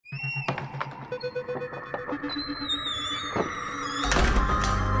Alrighty,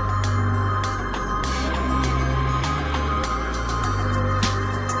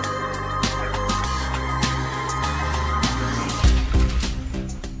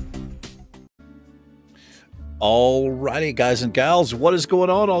 guys and gals, what is going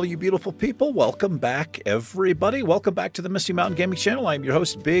on, all you beautiful people? Welcome back, everybody. Welcome back to the Misty Mountain Gaming Channel. I'm your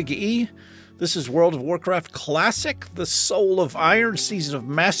host, Big E. This is World of Warcraft Classic, the Soul of Iron, Season of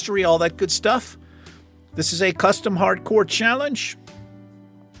Mastery, all that good stuff. This is a custom hardcore challenge.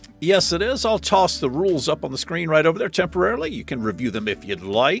 Yes, it is. I'll toss the rules up on the screen right over there temporarily. You can review them if you'd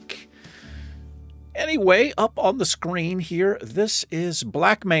like. Anyway, up on the screen here, this is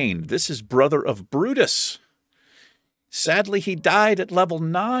Blackmane. This is brother of Brutus. Sadly, he died at level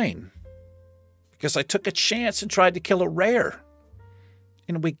 9 because I took a chance and tried to kill a rare.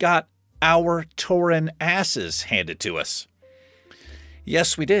 And we got our Tauren asses handed to us.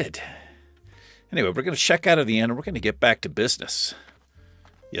 Yes, we did. Anyway, we're going to check out of the end and we're going to get back to business.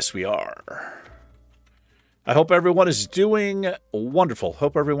 Yes, we are. I hope everyone is doing wonderful.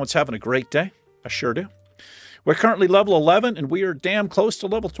 Hope everyone's having a great day. I sure do. We're currently level 11 and we are damn close to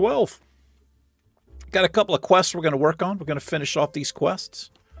level 12. Got a couple of quests we're going to work on. We're going to finish off these quests.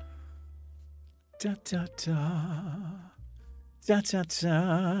 Da, da, da. Da, da,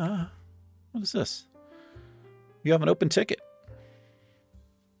 da. What is this? You have an open ticket.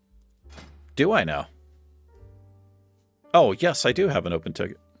 Do I now? Oh, yes, I do have an open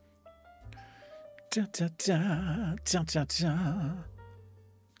ticket. Da, da, da, da, da, da.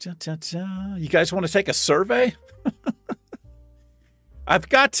 Da, da, da. You guys want to take a survey? I've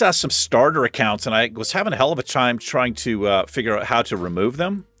got some starter accounts, and I was having a hell of a time trying to figure out how to remove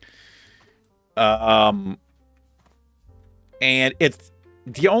them. And it's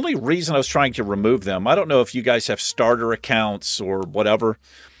the only reason I was trying to remove them. I don't know if you guys have starter accounts or whatever,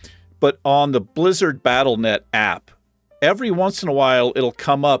 but on the Blizzard Battle.net app, every once in a while it'll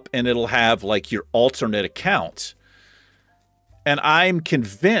come up and it'll have like your alternate account. And I'm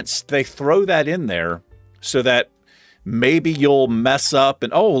convinced they throw that in there so that maybe you'll mess up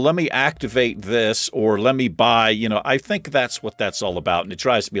and, oh, let me activate this or let me buy, you know, I think that's what that's all about. And it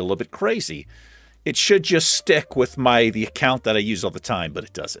drives me a little bit crazy. It should just stick with the account that I use all the time, but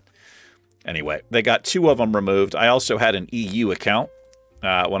it doesn't. Anyway, they got 2 of them removed. I also had an EU account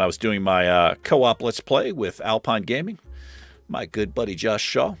when I was doing my co-op Let's Play with Alpine Gaming, my good buddy Josh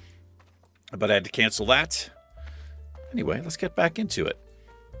Shaw. But I had to cancel that. Anyway, let's get back into it.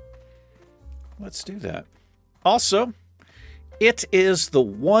 Let's do that. Also, it is the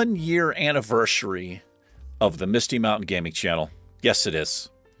 1-year anniversary of the Misty Mountain Gaming Channel. Yes, it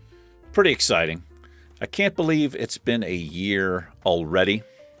is. Pretty exciting. I can't believe it's been a year already.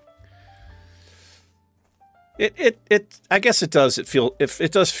 I guess it does.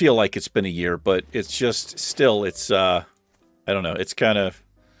 It does feel like it's been a year, but it's just still. It's I don't know. It's kind of.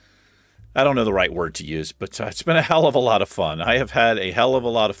 I don't know the right word to use, but it's been a hell of a lot of fun. I have had a hell of a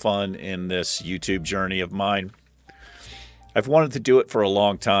lot of fun in this YouTube journey of mine. I've wanted to do it for a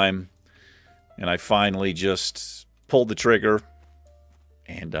long time, and I finally just pulled the trigger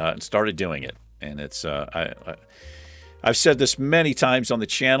and started doing it. And it's I've said this many times on the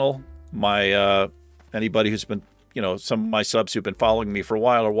channel. Anybody who's been, you know, some of my subs who've been following me for a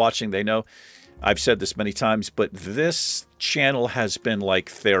while or watching, they know I've said this many times, but this channel has been like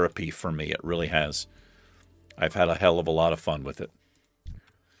therapy for me. It really has. I've had a hell of a lot of fun with it.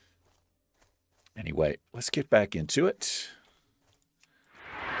 Anyway, let's get back into it.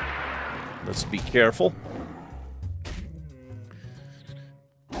 Let's be careful.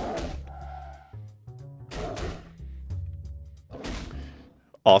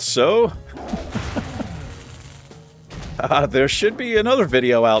 Also, there should be another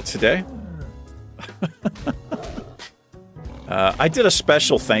video out today. I did a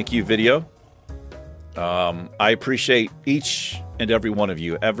special thank you video. I appreciate each and every one of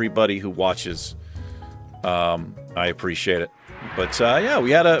you, everybody who watches. I appreciate it. But yeah,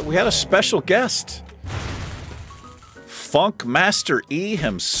 we had a special guest, Funk Master E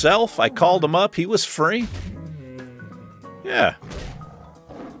himself. I called him up. He was free. Yeah.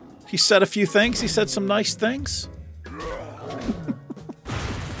 He said a few things. He said some nice things.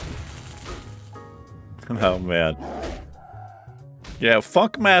 Oh, man. Yeah,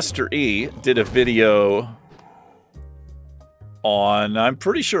 Funk Master E did a video on, I'm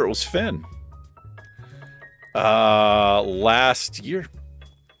pretty sure it was Finn. Last year.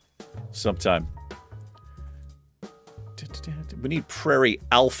 Sometime. We need prairie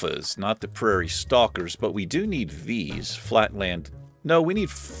alphas, not the prairie stalkers, but we do need these. Flatland. No, we need...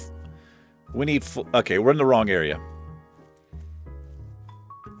 okay, we're in the wrong area.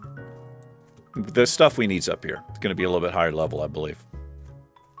 The stuff we need's up here. It's going to be a little bit higher level, I believe.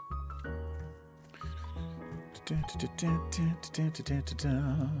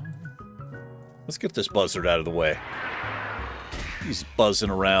 Let's get this buzzard out of the way. He's buzzing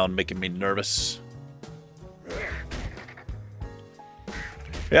around, making me nervous.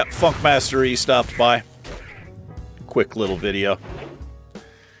 Yep, Funkmaster E stopped by. Quick little video.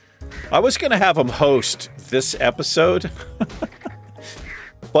 I was going to have him host this episode,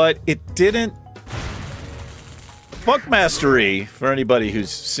 but it didn't. Funkmaster E, for anybody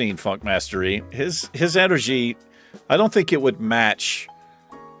who's seen Funkmaster E, his energy, I don't think it would match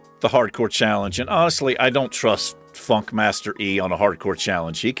the hardcore challenge. And honestly, I don't trust Funkmaster E on a hardcore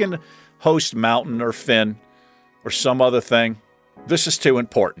challenge. He can host Mountain or Finn or some other thing. This is too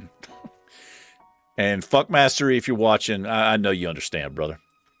important. And Funkmaster E, if you're watching, I know you understand, brother.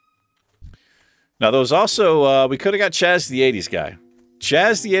 Now, there was also, we could have got Chaz the 80s guy.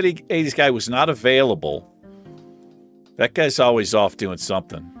 Chaz the 80s guy was not available. That guy's always off doing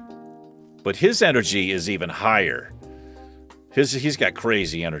something. But his energy is even higher. He's got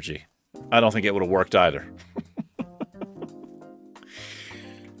crazy energy. I don't think it would have worked either.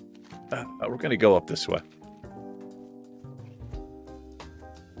 We're going to go up this way.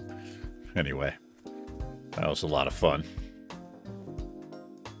 Anyway, that was a lot of fun.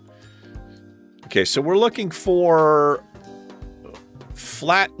 Okay, so we're looking for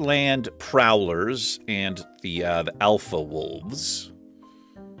flatland prowlers and the alpha wolves.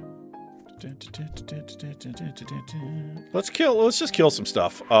 Let's just kill some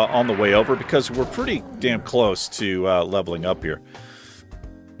stuff on the way over because we're pretty damn close to leveling up here.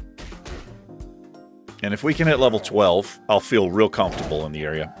 And if we can hit level 12, I'll feel real comfortable in the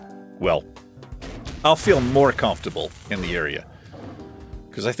area. Well, I'll feel more comfortable in the area.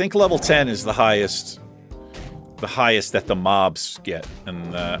 Because I think level 10 is the highest that the mobs get.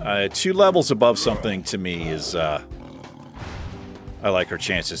 And 2 levels above something to me is, I like our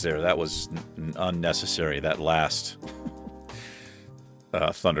chances there. That was unnecessary, that last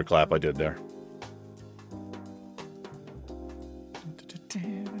thunderclap I did there.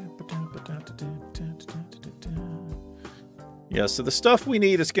 Yeah, so the stuff we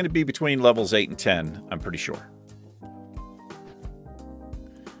need is going to be between levels 8 and 10, I'm pretty sure.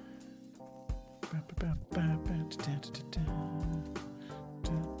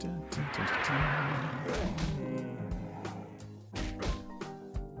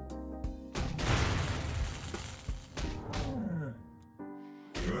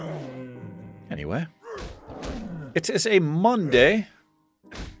 Anyway, it is a Monday.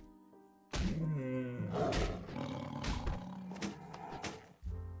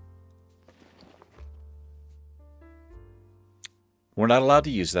 We're not allowed to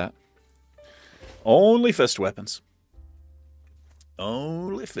use that. Only fist weapons.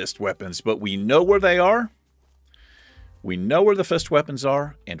 Only fist weapons. But we know where they are. We know where the fist weapons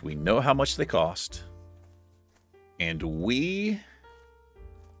are. And we know how much they cost. And we...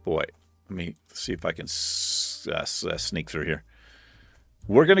 Boy, let me see if I can sneak through here.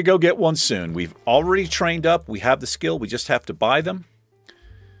 We're going to go get one soon. We've already trained up. We have the skill. We just have to buy them.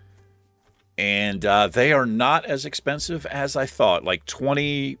 And they are not as expensive as I thought. Like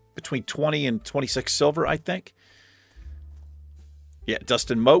between 20 and 26 silver, I think. Yeah,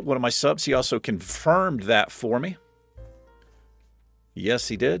 Dustin Moat, one of my subs, he also confirmed that for me. Yes,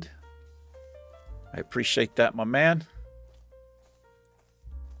 he did. I appreciate that, my man.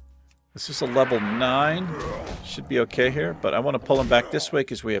 This is a level 9. Should be okay here, but I want to pull him back this way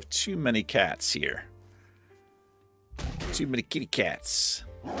because we have too many cats here. Too many kitty cats.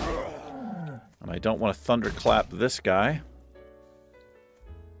 And I don't want to thunderclap this guy.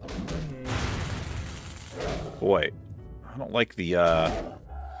 Boy, I don't like the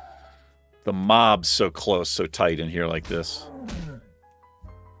mobs so close, so tight in here like this.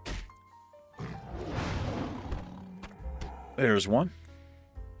 There's one.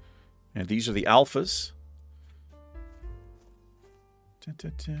 And these are the alphas.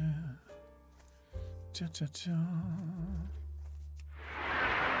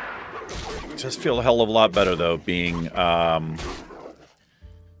 Just feel a hell of a lot better, though, being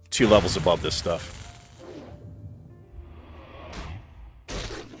 2 levels above this stuff.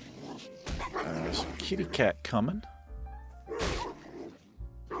 There's a kitty cat coming.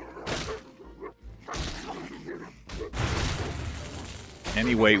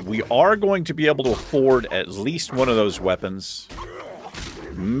 Anyway, we are going to be able to afford at least one of those weapons.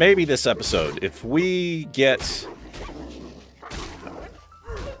 Maybe this episode. If we get...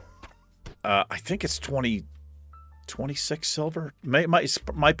 I think it's 26 silver.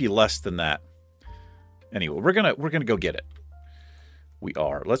 Might be less than that. Anyway, we're gonna go get it. We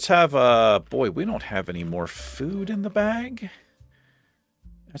are. Let's have, boy, we don't have any more food in the bag.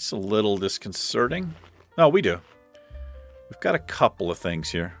 That's a little disconcerting. No, we do. We've got a couple of things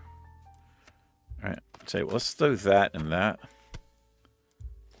here. All right, say, well, let's throw that and that.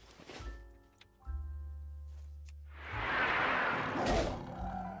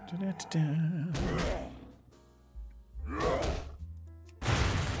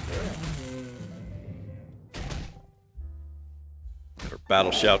 Got our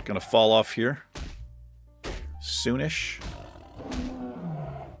battle shout gonna fall off here soonish.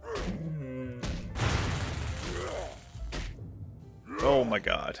 Oh my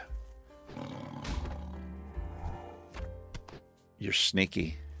god. You're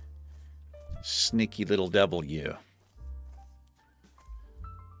sneaky. Sneaky little devil, you.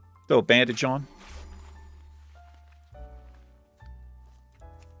 Throw a bandage on.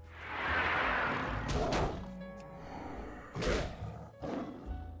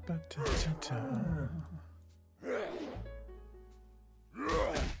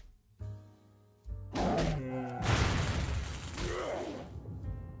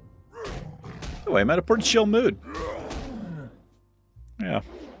 Oh, I'm at a pretty chill mood. Yeah.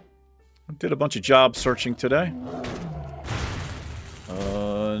 I did a bunch of job searching today.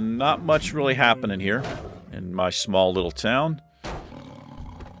 Not much really happening here in my small little town.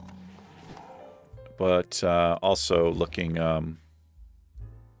 But also looking... yeah,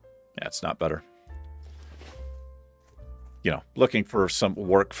 it's not better. You know, looking for some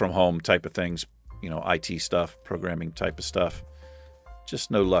work from home type of things. You know, IT stuff, programming type of stuff.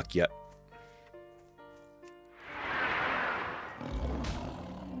 Just no luck yet.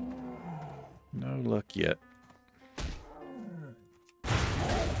 No luck yet.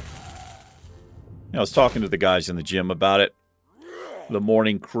 I was talking to the guys in the gym about it. The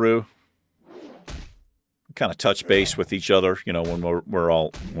morning crew. Kind of touch base with each other, you know,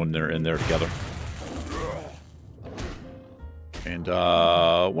 when they're in there together. And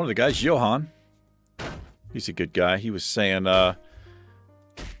one of the guys, Johan, he's a good guy. He was saying,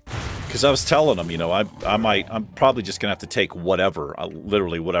 because I was telling him, you know, I'm probably just gonna have to take whatever,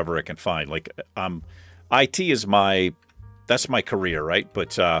 literally whatever I can find. Like, IT is that's my career, right?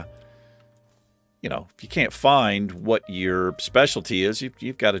 But you know, if you can't find what your specialty is,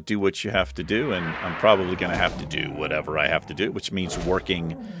 you've got to do what you have to do, and I'm probably going to have to do whatever I have to do, which means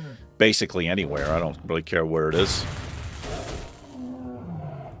working basically anywhere. I don't really care where it is.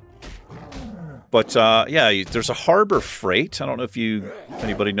 But, yeah, there's a Harbor Freight. I don't know if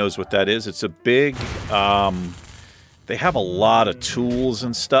anybody knows what that is. It's a big, they have a lot of tools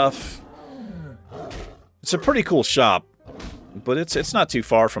and stuff. It's a pretty cool shop. But it's not too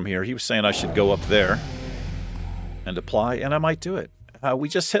far from here. He was saying I should go up there and apply, and I might do it. We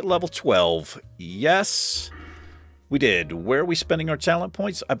just hit level 12. Yes, we did. Where are we spending our talent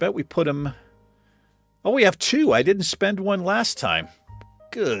points? I bet we put them... Oh, we have 2. I didn't spend 1 last time.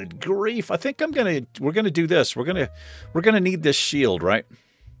 Good grief. I think we're gonna do this. We're gonna need this shield, right?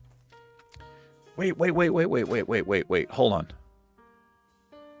 Wait. Hold on.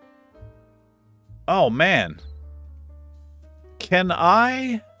 Oh, man. Can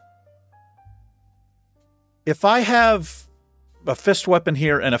I... If I have a fist weapon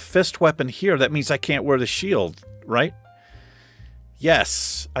here and a fist weapon here, that means I can't wear the shield, right?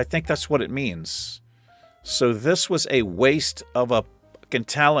 Yes, I think that's what it means. So this was a waste of a fucking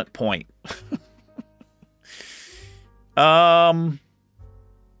talent point.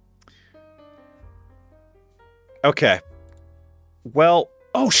 Okay. Well,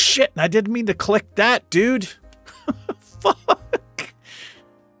 oh shit, I didn't mean to click that, dude. Fuck.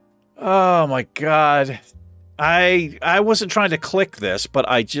 Oh my god. I wasn't trying to click this, but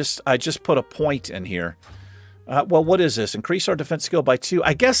I just put a point in here. Well, what is this? Increase our defense skill by 2.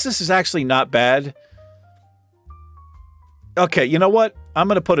 I guess this is actually not bad. Okay, you know what? I'm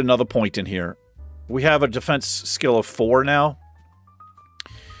going to put another point in here. We have a defense skill of 4 now.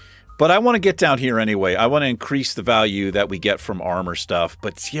 But I want to get down here anyway. I want to increase the value that we get from armor stuff.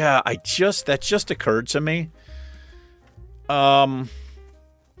 But yeah, that just occurred to me.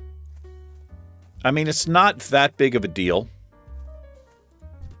 I mean, it's not that big of a deal.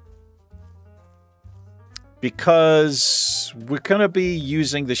 Because we're going to be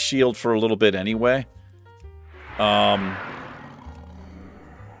using the shield for a little bit anyway. But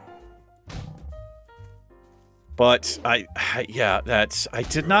I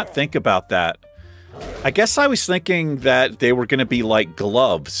did not think about that. I guess I was thinking that they were going to be like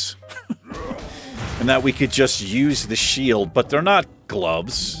gloves. And that we could just use the shield, but they're not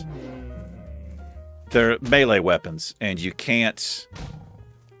gloves. They're melee weapons, and you can't...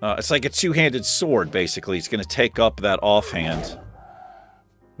 it's like a two-handed sword, basically. It's going to take up that offhand.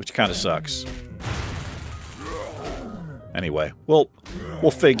 which kind of sucks. Anyway, we'll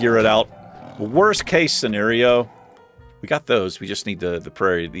figure it out. Worst case scenario, we got those. We just need the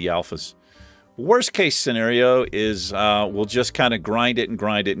prairie, the alphas. Worst case scenario is we'll just kind of grind it and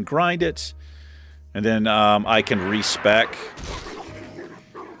grind it and grind it, and then I can respec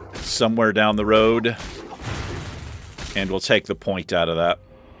somewhere down the road, and we'll take the point out of that.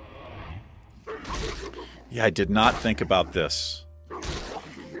 Yeah, I did not think about this.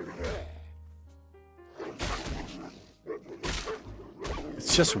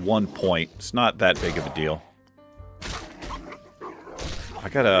 It's just 1 point. It's not that big of a deal. I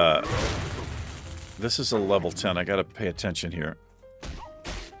gotta... This is a level 10. I gotta pay attention here.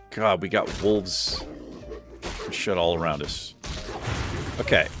 God, we got wolves and shit all around us.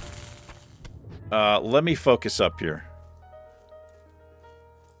 Okay. Let me focus up here.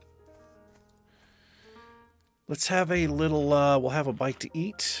 Let's have a little, we'll have a bite to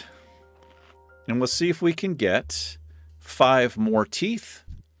eat. And we'll see if we can get 5 more teeth.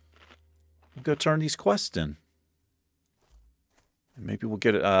 We'll go turn these quests in. And maybe we'll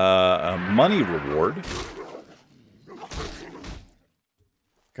get a money reward.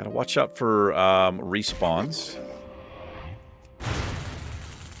 Gotta watch out for respawns.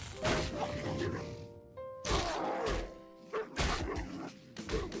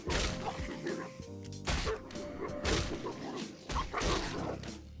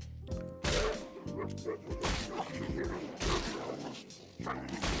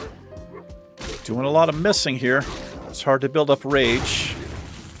 Doing a lot of missing here. It's hard to build up rage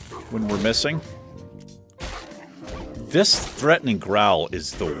when we're missing. This threatening growl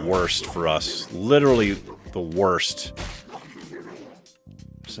is the worst for us. Literally the worst.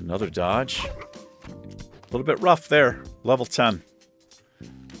 There's another dodge. A little bit rough there. Level 10. A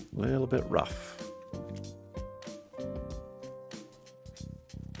little bit rough.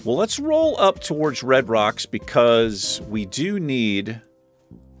 Well, let's roll up towards Red Rocks because we do need...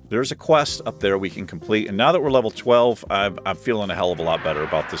 There's a quest up there we can complete, and now that we're level 12, I'm feeling a hell of a lot better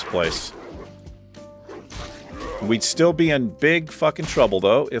about this place. We'd still be in big fucking trouble,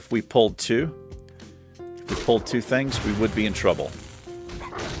 though, if we pulled 2. If we pulled 2 things, we would be in trouble.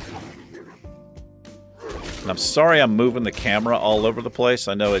 And I'm sorry I'm moving the camera all over the place.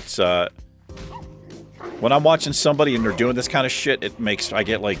 I know it's, when I'm watching somebody and they're doing this kind of shit, I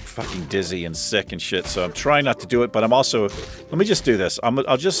get like fucking dizzy and sick and shit. So I'm trying not to do it, but I'm also, let me just do this.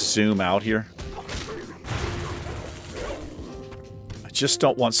 I'll just zoom out here. I just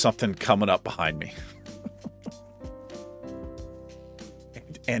don't want something coming up behind me.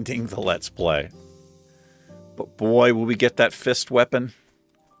 And ending the Let's Play. But boy, will we get that fist weapon.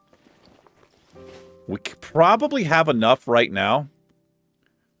 We probably have enough right now.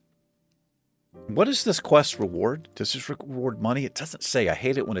 What does this quest reward? Does this reward money? It doesn't say. I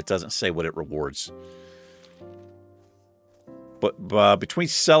hate it when it doesn't say what it rewards. But between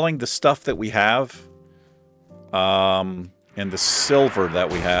selling the stuff that we have and the silver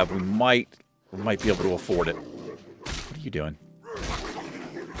that we have, we might be able to afford it. What are you doing?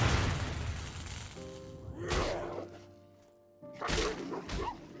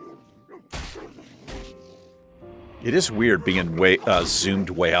 It is weird being zoomed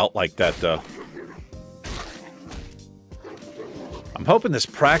way out like that, though. I'm hoping this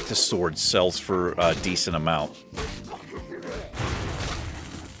practice sword sells for a decent amount.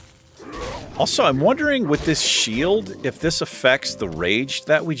 Also, I'm wondering with this shield, if this affects the rage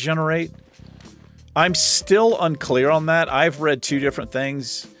that we generate. I'm still unclear on that. I've read 2 different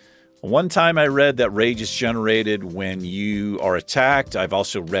things. One time I read that rage is generated when you are attacked. I've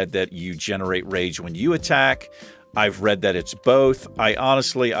also read that you generate rage when you attack. I've read that it's both.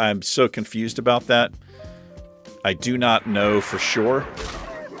 I'm so confused about that. I do not know for sure.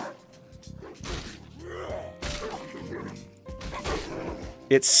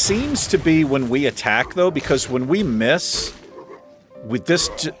 It seems to be when we attack, though, because when we miss, with this,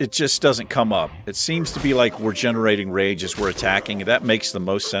 it just doesn't come up. It seems to be like we're generating rage as we're attacking. That makes the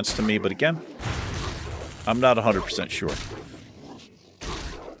most sense to me, but again, I'm not 100% sure.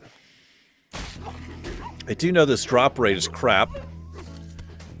 I do know this drop rate is crap.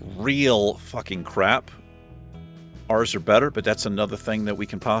 Real fucking crap. Ours are better, but that's another thing that we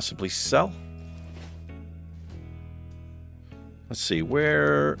can possibly sell. Let's see,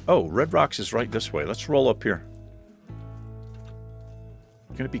 where... Oh, Red Rocks is right this way. Let's roll up here.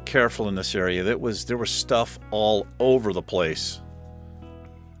 I'm going to be careful in this area. There was stuff all over the place.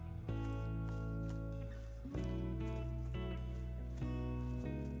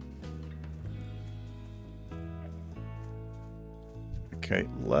 Okay,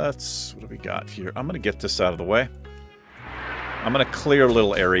 what do we got here? I'm going to get this out of the way. I'm going to clear a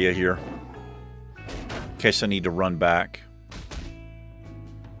little area here in case I need to run back.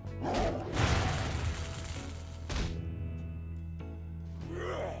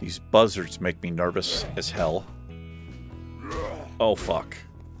 These buzzards make me nervous as hell. Oh, fuck.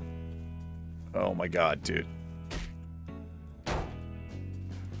 Oh, my God, dude.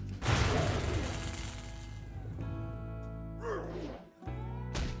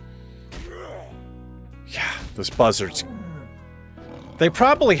 Yeah, those buzzards. They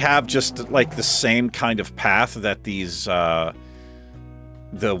probably have just, like, the same kind of path that these, the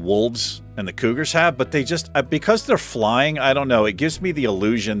wolves and the cougars have, but they just, because they're flying, I don't know, it gives me the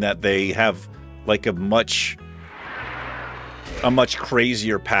illusion that they have, like, a much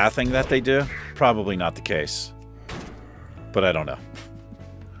crazier pathing that they do. Probably not the case. But I don't know.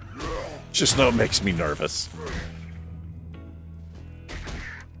 Just though it makes me nervous.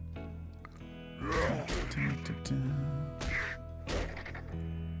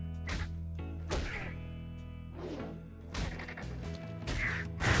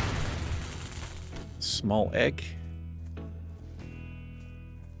 Small egg.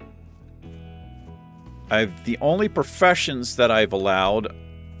 The only professions that I've allowed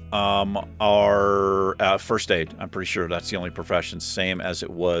are first aid. I'm pretty sure that's the only profession, same as it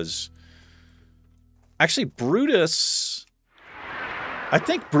was. Actually, Brutus. I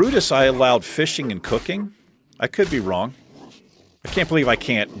think Brutus I allowed fishing and cooking. I could be wrong. I can't believe I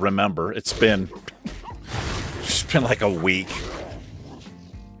can't remember. It's been like a week.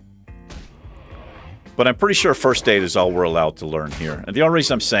 But I'm pretty sure first aid is all we're allowed to learn here. And the only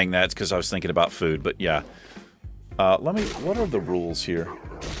reason I'm saying that is because I was thinking about food, but yeah. What are the rules here?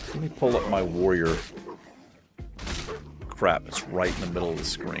 Let me pull up my warrior. Crap, it's right in the middle of the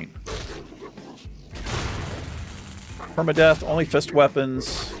screen. Permadeath, only fist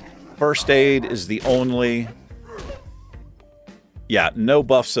weapons. First aid is the only... Yeah, no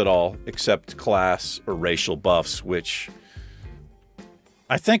buffs at all, except class or racial buffs, which...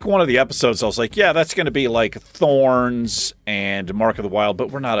 I think one of the episodes I was like, yeah, that's going to be like Thorns and Mark of the Wild, but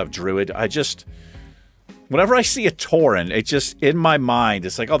we're not a druid. I just... Whenever I see a Tauren, it just, in my mind,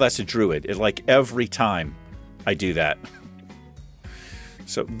 it's like, oh, that's a druid. It, like, every time I do that.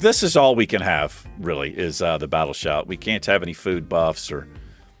 So this is all we can have, really, is the battle shout. We can't have any food buffs or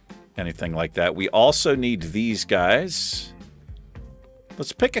anything like that. We also need these guys.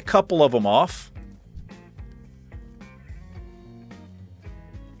 Let's pick a couple of them off.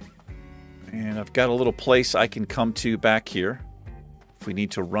 And I've got a little place I can come to back here if we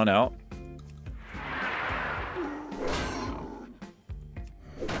need to run out.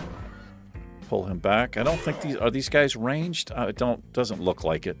 Pull him back. I don't think these... Are these guys ranged? It doesn't look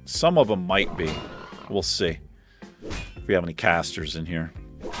like it. Some of them might be. We'll see. If we have any casters in here.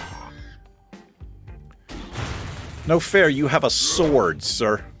 No fair, you have a sword,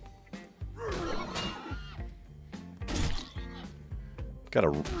 sir. Got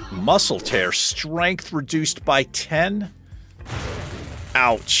a muscle tear. Strength reduced by 10.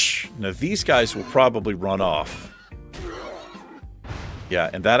 Ouch. Now these guys will probably run off. Yeah,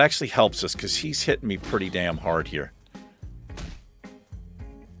 and that actually helps us because he's hitting me pretty damn hard here.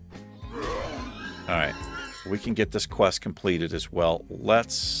 Alright. We can get this quest completed as well.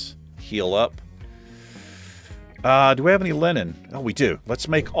 Let's heal up. Do we have any linen? Oh, we do. Let's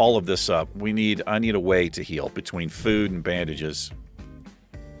make all of this up. I need a way to heal between food and bandages.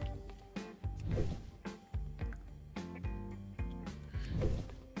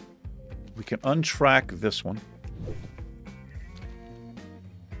 We can untrack this one.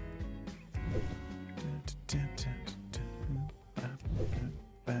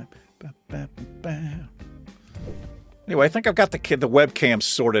 Anyway, I think I've got the webcam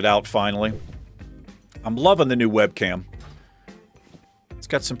sorted out finally. I'm loving the new webcam. It's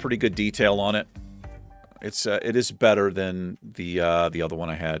got some pretty good detail on it. It is better than the other one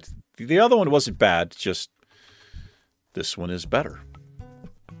I had. The other one wasn't bad, just this one is better.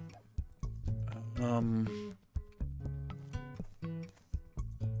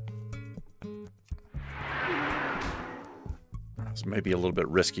 It's maybe a little bit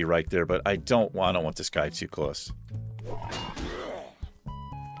risky right there, but I don't want this guy too close.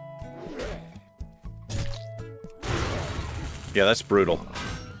 Yeah, that's brutal.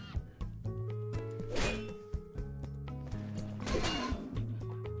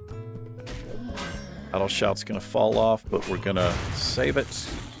 Battle shout's gonna fall off, but we're gonna save it.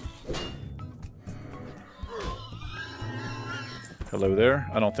 Hello there.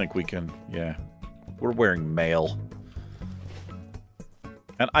 I don't think we can. Yeah, we're wearing mail.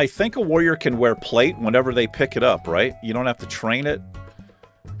 And I think a warrior can wear plate whenever they pick it up, right? You don't have to train it.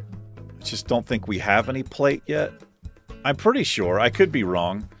 I just don't think we have any plate yet. I'm pretty sure. I could be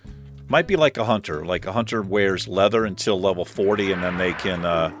wrong. Might be like a hunter. Like a hunter wears leather until level 40, and then they can,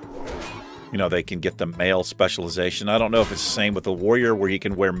 you know, they can get the mail specialization. I don't know if it's the same with the warrior, where he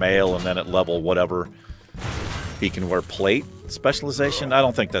can wear mail, and then at level whatever, he can wear plate specialization. I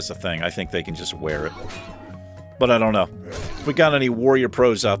don't think that's a thing. I think they can just wear it. But I don't know. If we got any warrior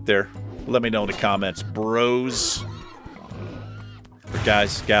pros out there, let me know in the comments. Bros. Or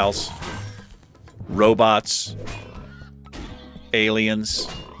guys, gals. Robots. Aliens.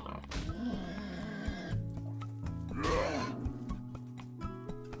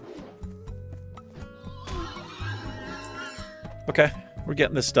 Okay, we're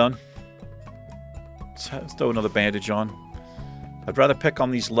getting this done. Let's throw another bandage on. I'd rather pick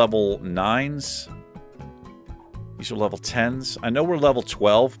on these level 9s. These are level 10s. I know we're level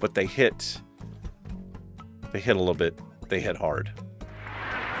 12, but they hit a little bit. They hit hard.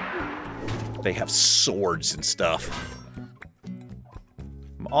 They have swords and stuff.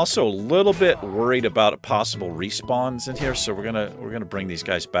 I'm also a little bit worried about possible respawns in here, so we're gonna bring these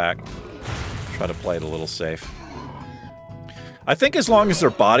guys back. Try to play it a little safe. I think as long as their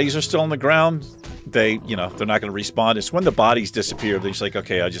bodies are still on the ground, they're not going to respawn. It's when the bodies disappear, they're just like,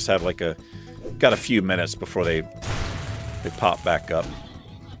 okay, I just have like got a few minutes before they pop back up.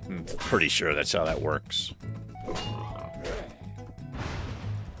 I'm pretty sure that's how that works.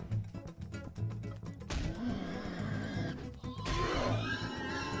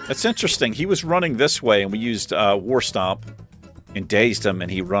 That's interesting. He was running this way, and we used War Stomp and dazed him,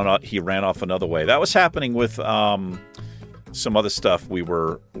 and he ran off another way. That was happening with some other stuff we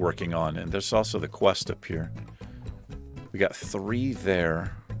were working on. And there's also the quest up here. We got 3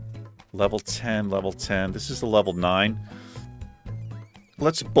 there. Level 10, level 10. This is the level 9.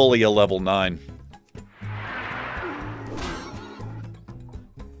 Let's bully a level 9.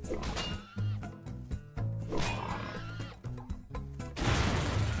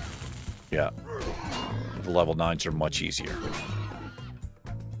 Yeah. The level 9s are much easier.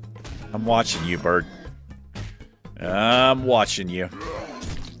 I'm watching you, bird. I'm watching you.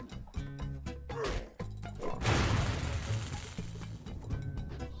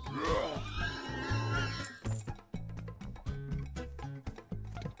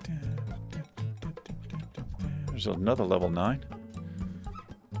 There's another level 9.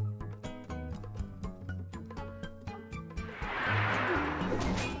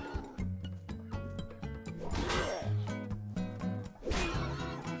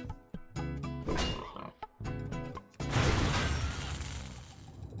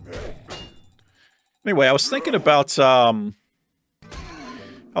 Anyway, I was thinking about, I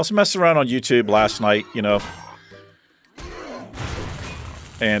was messing around on YouTube last night, you know,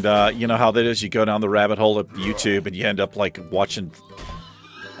 and, you know how that is, you go down the rabbit hole of YouTube and you end up, like, watching,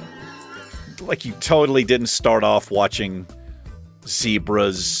 like, you totally didn't start off watching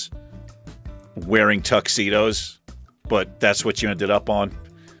zebras wearing tuxedos, but that's what you ended up on.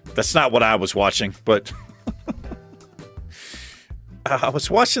 That's not what I was watching, but... I was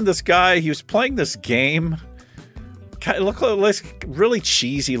watching this guy. He was playing this game. It looked like a really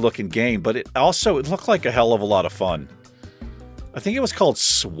cheesy looking game, but it looked like a hell of a lot of fun. I think it was called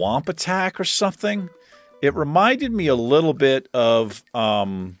Swamp Attack or something. It reminded me a little bit of,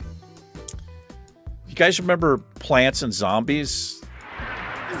 you guys remember Plants and Zombies?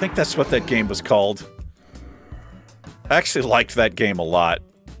 I think that's what that game was called. I actually liked that game a lot.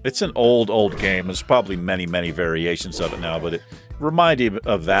 It's an old game. There's probably many, many variations of it now, but it reminded me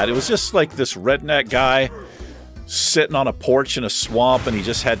of that. It was just like this redneck guy sitting on a porch in a swamp, and he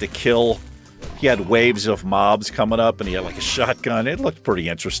just had to kill. He had waves of mobs coming up, and he had like a shotgun. It looked pretty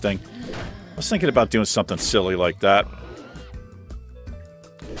interesting. I was thinking about doing something silly like that.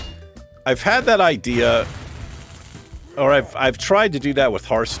 I've had that idea, or I've tried to do that with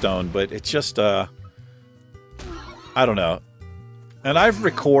Hearthstone, but it just, I don't know. And I've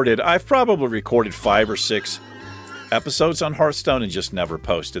probably recorded 5 or 6 episodes on Hearthstone and just never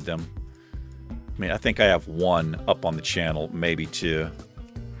posted them. I mean, I think I have 1 up on the channel, maybe 2.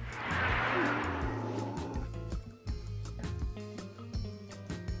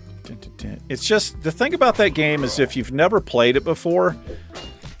 It's just, the thing about that game is if you've never played it before,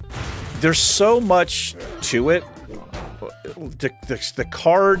 there's so much to it. The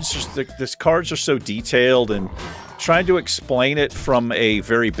cards are so detailed, and trying to explain it from a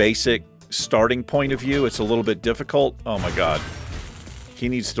very basic starting point of view, it's a little bit difficult. Oh my god. He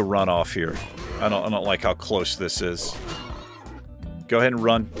needs to run off here. I don't like how close this is. Go ahead and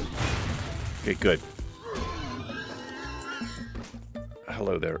run. Okay, good.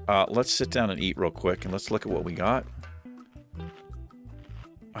 Hello there. Let's sit down and eat real quick, and let's look at what we got.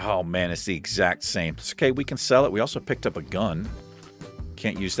 Oh, man, it's the exact same. It's okay, we can sell it. We also picked up a gun.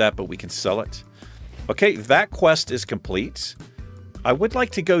 Can't use that, but we can sell it. Okay, that quest is complete. I would like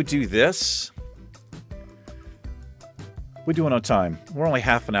to go do this. We're doing on time. We're only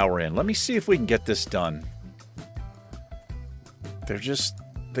half an hour in. Let me see if we can get this done.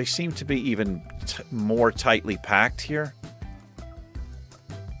 They seem to be even more tightly packed here.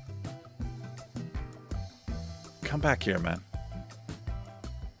 Come back here, man.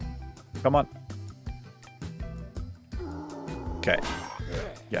 Come on. Okay.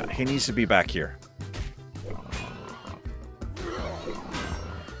 Yeah, he needs to be back here.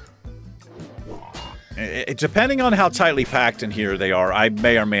 Depending on how tightly packed in here they are, I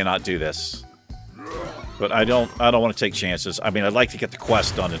may or may not do this. But I don't want to take chances. I mean, I'd like to get the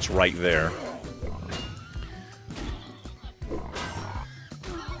quest done. It's right there.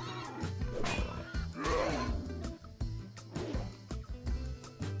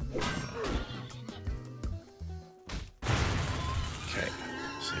 Okay.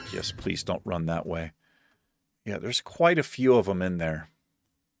 It's like, yes, please don't run that way. Yeah, there's quite a few of them in there.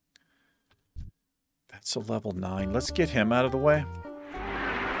 That's a level 9. Let's get him out of the way.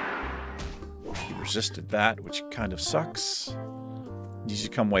 He resisted that, which kind of sucks. You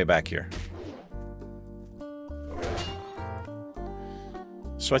should come way back here.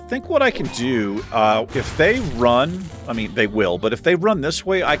 So I think what I can do, if they run, I mean, they will, but if they run this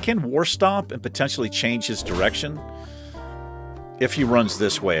way, I can War Stomp and potentially change his direction. If he runs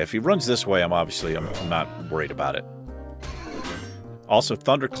this way. If he runs this way, I'm not worried about it. Also,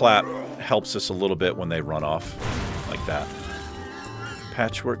 Thunderclap helps us a little bit when they run off like that.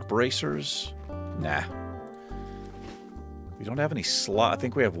 Patchwork bracers. Nah. We don't have any slot. I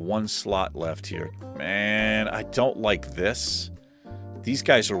think we have one slot left here. Man, I don't like this. These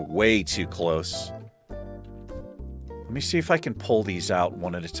guys are way too close. Let me see if I can pull these out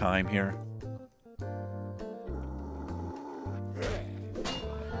one at a time here.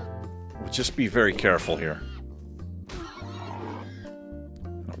 We'll just be very careful here.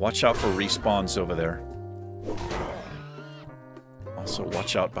 Watch out for respawns over there. Also,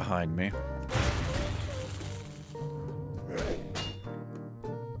 watch out behind me.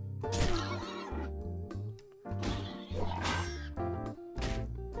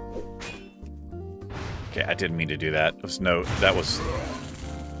 Okay, I didn't mean to do that.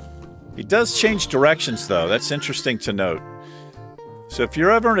 He does change directions, though. That's interesting to note. So if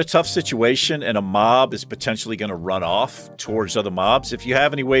you're ever in a tough situation and a mob is potentially going to run off towards other mobs, if you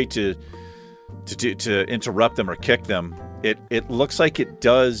have any way to interrupt them or kick them, it looks like it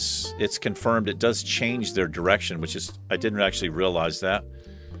does. It's confirmed it does change their direction, which is I didn't actually realize that.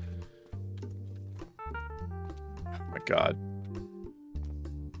 Oh my God.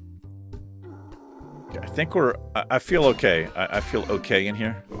 Okay, I think I feel okay. I feel okay in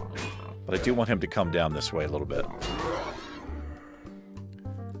here, but I do want him to come down this way a little bit.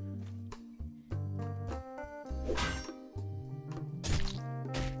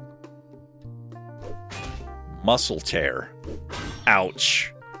 Muscle tear.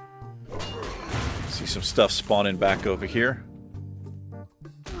 Ouch. See some stuff spawning back over here.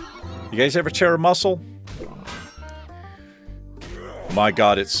 You guys ever tear a muscle? My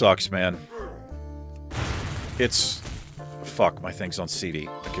God, it sucks, man. It's... Fuck, my thing's on CD.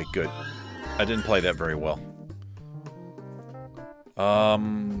 Okay, good. I didn't play that very well.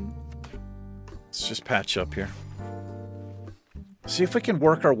 Let's just patch up here. See if we can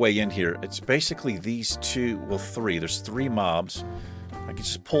work our way in here. It's basically these two, well, three. There's 3 mobs. I can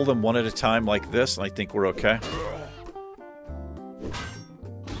just pull them one at a time like this, and I think we're okay.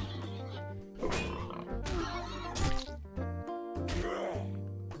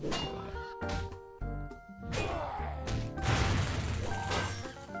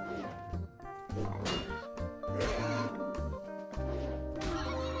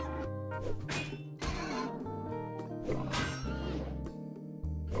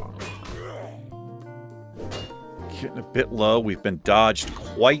 Getting a bit low. We've been dodged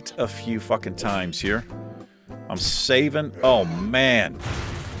quite a few fucking times here. I'm saving. Oh man.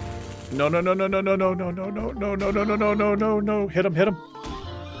 No, no, no, no, no, no, no, no, no, no, no, no, no, no, no, no, no, no. Hit him, hit him.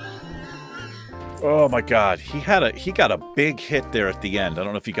 Oh my God. He got a big hit there at the end. I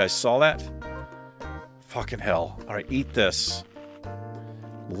don't know if you guys saw that. Fucking hell. All right, eat this.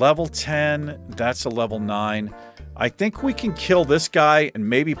 Level 10. That's a level 9. I think we can kill this guy and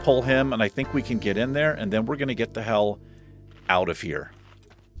maybe pull him, and I think we can get in there, and then we're going to get the hell out of here.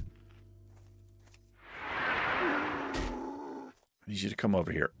 I need you to come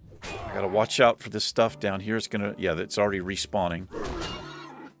over here. I got to watch out for this stuff down here. It's going to... Yeah, it's already respawning.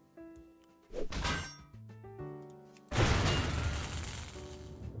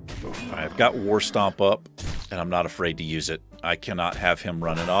 I've got War Stomp up, and I'm not afraid to use it. I cannot have him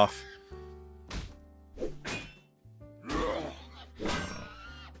running off.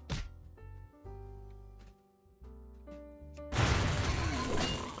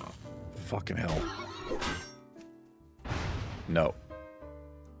 Fucking hell. No.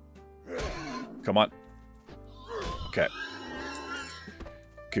 Come on. Okay.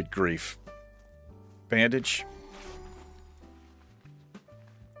 Good grief. Bandage.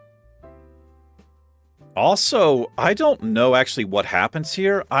 Also, I don't know actually what happens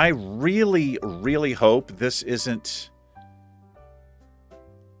here. I really, really hope this isn't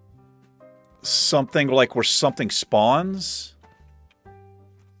something like where something spawns.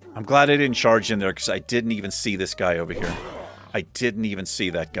 I'm glad I didn't charge in there because I didn't even see this guy over here. I didn't even see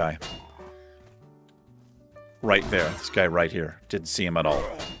that guy. Right there. This guy right here. Didn't see him at all.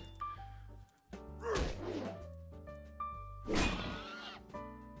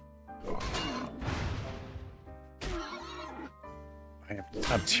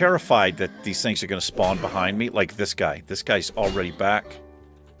 I'm terrified that these things are going to spawn behind me. Like this guy. This guy's already back.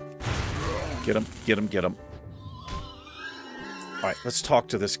 Get him. Get him. Get him. Alright, let's talk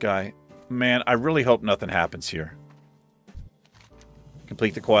to this guy. Man, I really hope nothing happens here.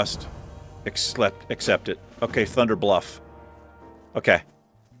 Complete the quest. Accept it. Okay, Thunder Bluff. Okay.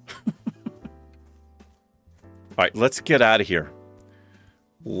 Alright, let's get out of here.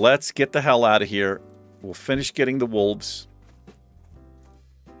 Let's get the hell out of here. We'll finish getting the wolves.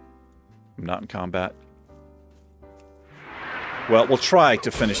 I'm not in combat. Well, we'll try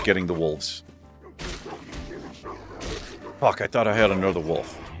to finish getting the wolves. Fuck, I thought I had another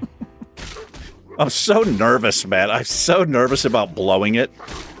wolf. I'm so nervous, man. I'm so nervous about blowing it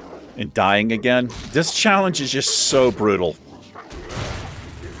and dying again. This challenge is just so brutal.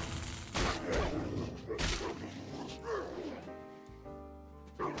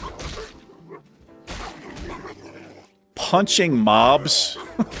 Punching mobs.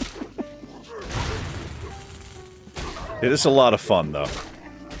 It is a lot of fun, though.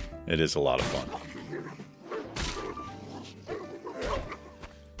 It is a lot of fun.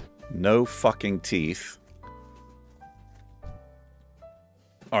 No fucking teeth.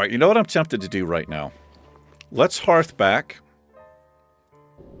 Alright, you know what I'm tempted to do right now? Let's hearth back.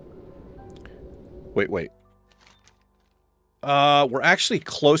 Wait. We're actually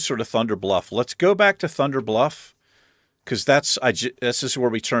closer to Thunder Bluff. Let's go back to Thunder Bluff. Because this is where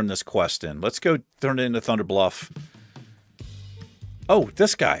we turn this quest in. Let's go turn it into Thunder Bluff. Oh,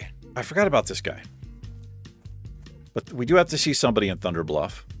 this guy. I forgot about this guy. But we do have to see somebody in Thunder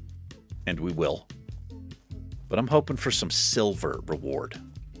Bluff. And we will. But I'm hoping for some silver reward.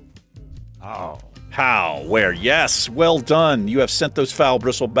 How? How? Where? Yes! Well done! You have sent those foul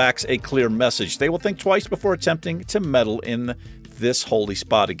bristlebacks a clear message. They will think twice before attempting to meddle in this holy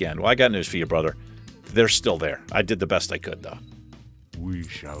spot again. Well, I got news for you, brother. They're still there. I did the best I could, though. We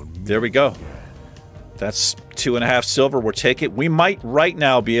shall meet. There we go. That's 2.5 silver. We'll take it. We might right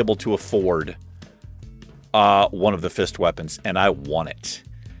now be able to afford one of the fist weapons, and I want it.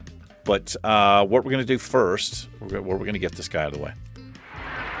 But what we're going to do first, we're going to get this guy out of the way.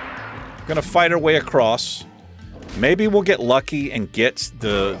 We're going to fight our way across. Maybe we'll get lucky and get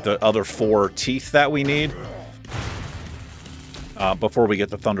the other 4 teeth that we need before we get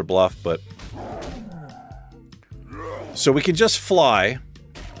to Thunder Bluff. But so we can just fly.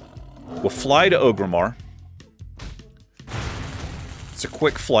 We'll fly to Ogrimmar. It's a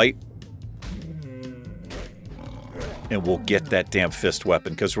quick flight. And we'll get that damn fist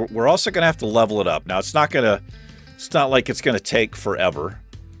weapon, because we're also going to have to level it up. Now, it's not like it's going to take forever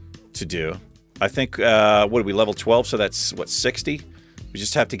to do. I think, what are we, level 12? So that's, what, 60? We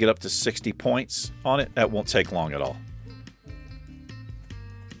just have to get up to 60 points on it. That won't take long at all.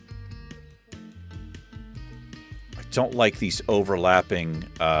 I don't like these overlapping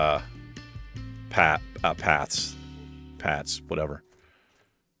paths, whatever.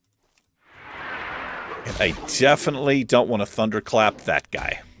 And I definitely don't want to thunderclap that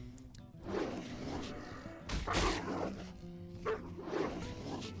guy.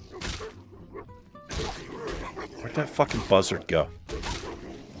 Where'd that fucking buzzard go?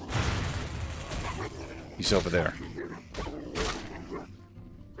 He's over there.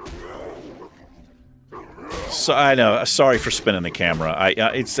 So I know. Sorry for spinning the camera.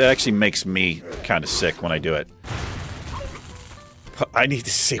 It actually makes me kind of sick when I do it. I need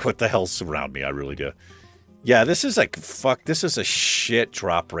to see what the hell's around me. I really do. Yeah, this is like fuck. This is a shit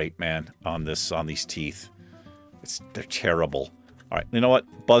drop rate, man. On these teeth, they're terrible. All right, you know what,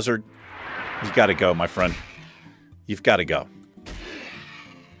 Buzzard, you got to go, my friend. You've got to go.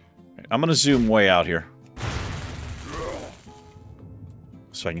 I'm gonna zoom way out here.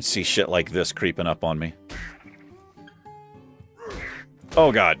 So I can see shit like this creeping up on me.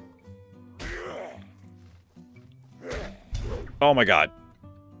 Oh, God. Oh, my God.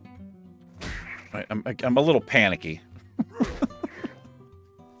 I'm a little panicky.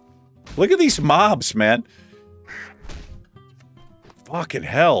 Look at these mobs, man. Fucking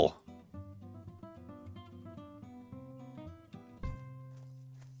hell.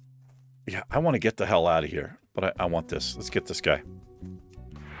 Yeah, I want to get the hell out of here. But I want this. Let's get this guy.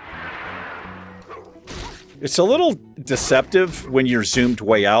 It's a little deceptive when you're zoomed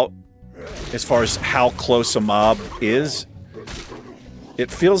way out as far as how close a mob is.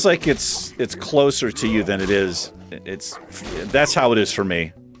 It feels like it's closer to you than it is. That's how it is for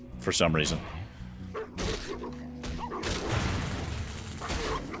me, for some reason.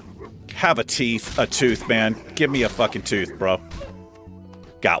 Have a tooth, man. Give me a fucking tooth, bro.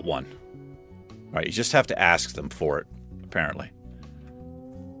 Got one. All right, you just have to ask them for it, apparently.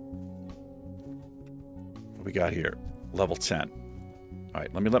 What we got here? Level 10. All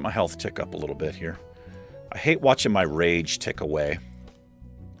right, let me let my health tick up a little bit here. I hate watching my rage tick away.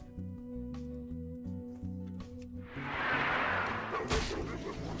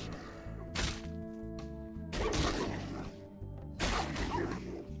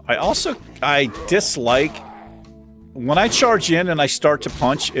 I dislike when I charge in and I start to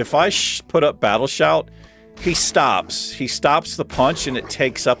punch. If I put up Battle Shout, he stops. He stops the punch and it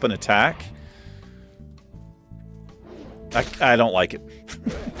takes up an attack. I don't like it.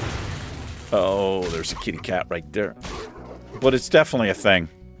 Oh, there's a kitty cat right there. But it's definitely a thing.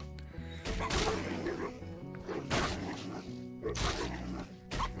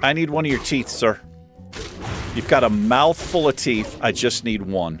 I need one of your teeth, sir. You've got a mouthful of teeth. I just need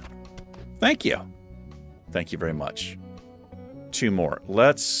one. Thank you. Thank you very much. 2 more.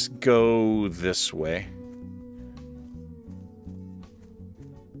 Let's go this way.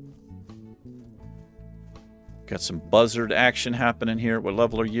 Got some buzzard action happening here. What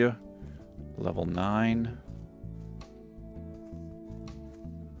level are you? Level 9.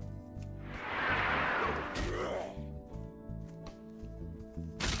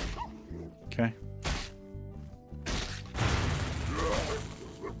 Okay.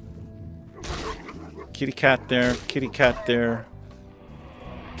 Kitty cat there, kitty cat there.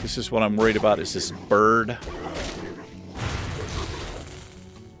 This is what I'm worried about, is this bird.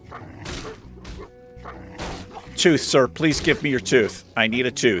 Tooth, sir, please give me your tooth. I need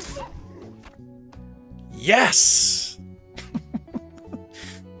a tooth. Yes!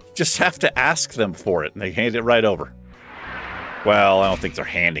 Just have to ask them for it, and they hand it right over. Well, I don't think they're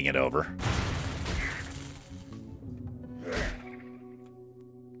handing it over.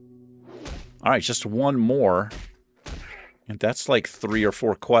 All right, just one more. And that's like 3 or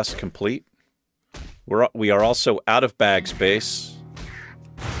 4 quests complete. We are also out of bag space.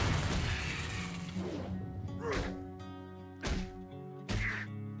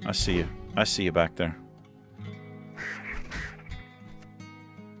 I see you. I see you back there.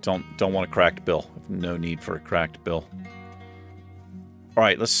 Don't want a cracked bill. No need for a cracked bill. All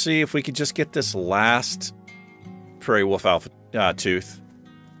right, let's see if we can just get this last Prairie Wolf Alpha tooth.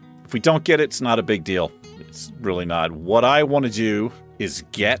 If we don't get it, it's not a big deal. It's really not. What I want to do is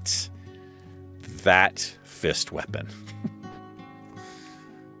get that fist weapon.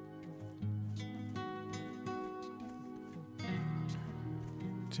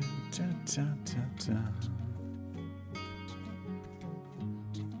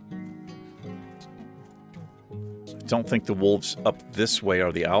 I don't think the wolves up this way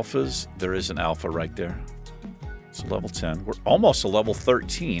are the alphas. There is an alpha right there. It's level 10. We're almost a level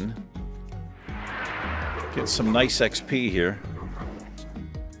 13. Get some nice XP here.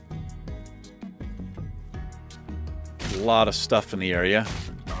 A lot of stuff in the area.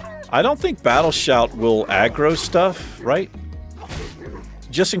 I don't think Battle Shout will aggro stuff, right?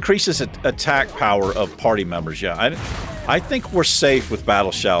 Just increases attack power of party members, yeah. I think we're safe with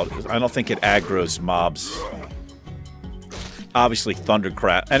Battle Shout. I don't think it aggroes mobs. Obviously,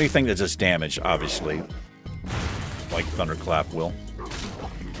 Thunderclap. Anything that does damage, obviously. Like Thunderclap will.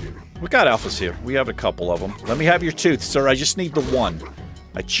 We got alphas here. We have a couple of them. Let me have your tooth, sir. I just need the one.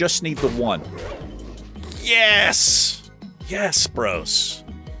 I just need the one. Yes! Yes, bros.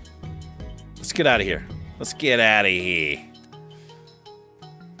 Let's get out of here. Let's get out of here.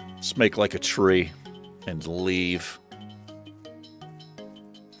 Let's make like a tree and leave.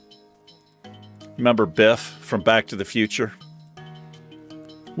 Remember Biff from Back to the Future?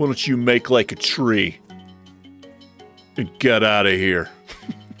 Why don't you make like a tree and get out of here?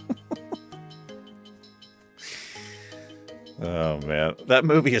 Oh, man. That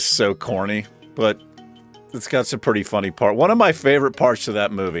movie is so corny, but It's got some pretty funny part. One of my favorite parts of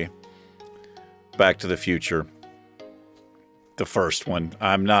that movie, Back to the Future, the first one.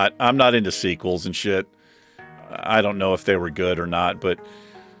 I'm not into sequels and shit. I don't know if they were good or not, but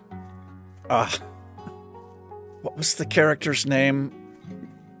what was the character's name?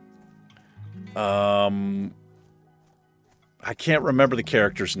 I can't remember the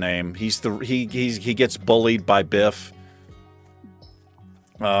character's name. He gets bullied by Biff.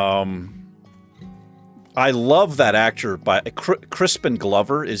 I love that actor. Crispin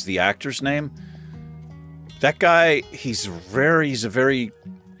Glover is the actor's name. That guy, he's a very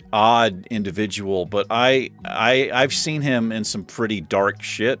odd individual, but I've seen him in some pretty dark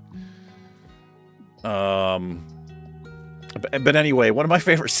shit. But anyway, one of my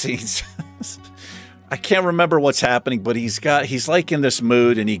favorite scenes. I can't remember what's happening, but he's like in this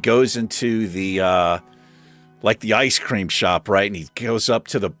mood, and he goes into the like the ice cream shop, right? And he goes up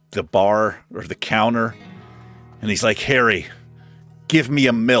to the bar or the counter, and he's like, "Harry, give me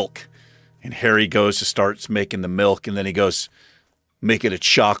a milk." And Harry goes to starts making the milk, and then he goes, "Make it a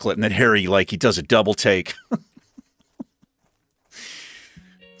chocolate." And then Harry, like, he does a double take.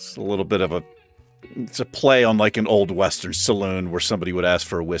 It's a little bit of it's a play on like an old Western saloon where somebody would ask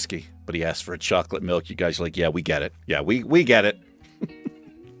for a whiskey, but he asked for a chocolate milk. You guys are like, "Yeah, we get it. Yeah, we get it."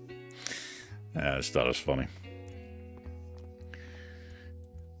 I just thought it was funny.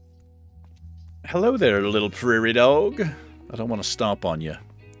 Hello there, little prairie dog. I don't want to stomp on you.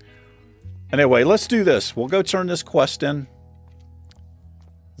 Anyway, let's do this. We'll go turn this quest in.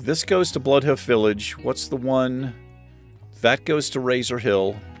 This goes to Bloodhoof Village. What's the one? That goes to Razor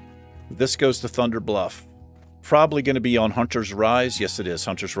Hill. This goes to Thunder Bluff. Probably going to be on Hunter's Rise. Yes, it is,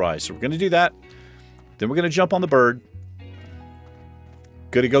 Hunter's Rise. So we're going to do that. Then we're going to jump on the bird.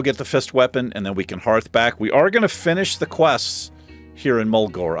 Going to go get the fist weapon, and then we can hearth back. We are going to finish the quests here in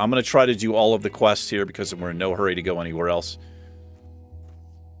Mulgore. I'm going to try to do all of the quests here because we're in no hurry to go anywhere else.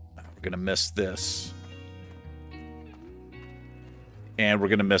 We're going to miss this. And we're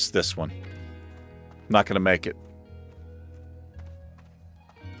going to miss this one. Not going to make it.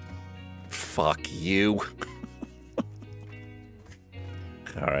 Fuck you.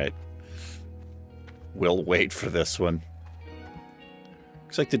 Alright. We'll wait for this one.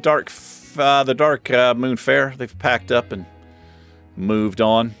 Looks like the Dark Moon Fair, they've packed up and moved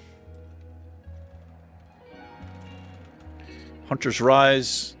on. Hunter's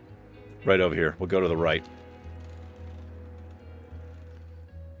Rise, right over here. We'll go to the right.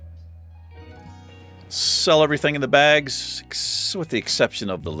 Sell everything in the bags, with the exception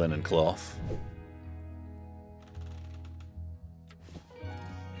of the linen cloth.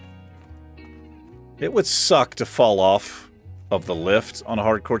 It would suck to fall off of the lift on a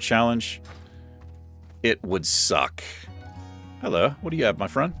hardcore challenge. It would suck. Hello, what do you have, my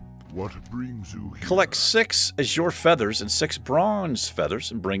friend? What brings you here? Collect 6 azure feathers and 6 bronze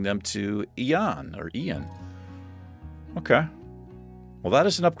feathers and bring them to Ian. Okay. Well, that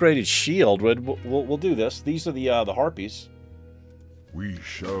is an upgraded shield. We'll do this. These are the harpies. We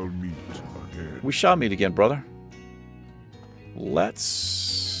shall meet again. We shall meet again, brother.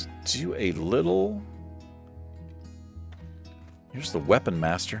 Let's do a little... Here's the weapon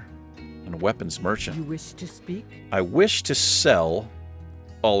master and a weapons merchant. You wish to speak? I wish to sell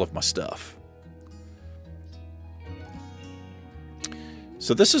all of my stuff.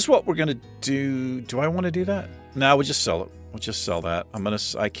 So this is what we're going to do. Do I want to do that? No, we'll just sell it. We'll just sell that.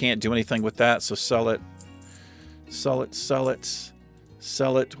 I can't do anything with that, so sell it. Sell it, sell it,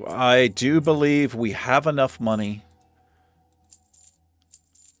 sell it. I do believe we have enough money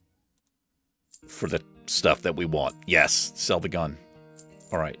for the stuff that we want. Yes, sell the gun.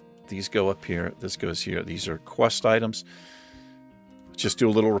 All right, these go up here. This goes here. These are quest items. Just do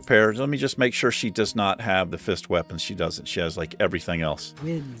a little repair. Let me just make sure she does not have the fist weapons. She doesn't. She has like everything else.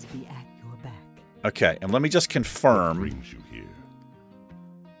 Winds be at your back. Okay, and let me just confirm. What brings you here?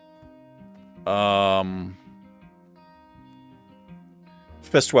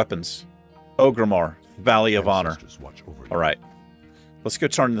 Fist weapons. Ogrimmar, Valley of Honor. Watch over you. All right, let's go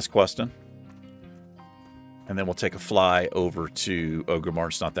turn this quest in. And then we'll take a fly over to Ogrimmar.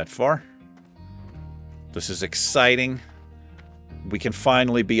 It's not that far. This is exciting. We can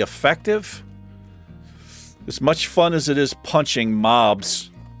finally be effective. As much fun as it is punching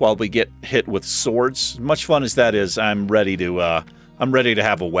mobs while we get hit with swords, as much fun as that is, I'm ready to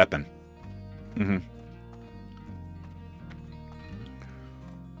have a weapon.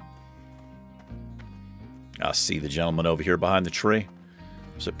 I see the gentleman over here behind the tree.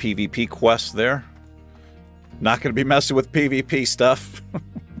 There's a PvP quest there. Not going to be messing with PvP stuff.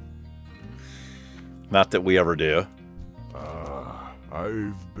 Not that we ever do.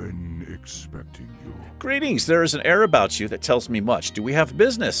 I've been expecting you. Greetings, there is an air about you that tells me much. Do we have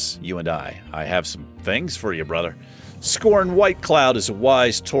business, you and I? I have some things for you, brother. Scorn Whitecloud is a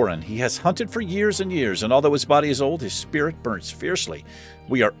wise Tauren. He has hunted for years and years, and although his body is old, his spirit burns fiercely.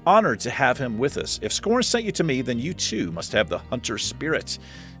 We are honored to have him with us. If Scorn sent you to me, then you too must have the hunter spirit.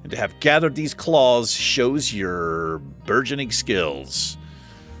 And to have gathered these claws shows your burgeoning skills.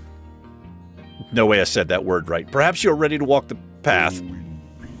 No way I said that word right. Perhaps you're ready to walk the path.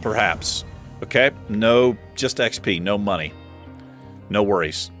 Perhaps. Okay? No, just XP, no money. No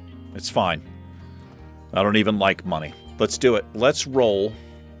worries. It's fine. I don't even like money. Let's do it. Let's roll.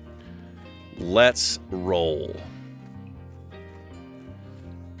 Let's roll.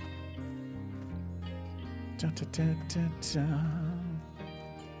 Da, da, da, da, da.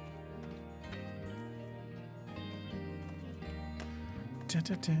 Da,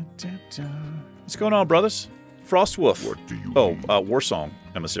 da, da, da, da. What's going on, brothers? Frostwolf. What do you Oh, need? Warsong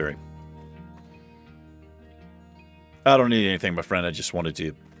Emissary. I don't need anything, my friend. I just wanted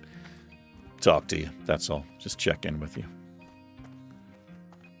to talk to you. That's all. Just check in with you.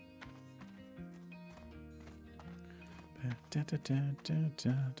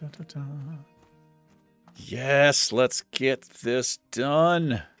 Yes, let's get this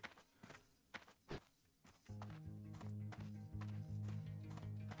done.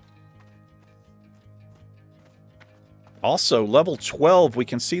 Also, level 12, we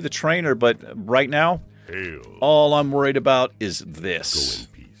can see the trainer, but right now, Hail. all I'm worried about is Go this. in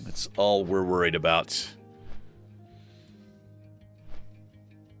peace. That's all we're worried about.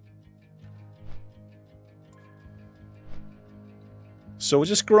 So we'll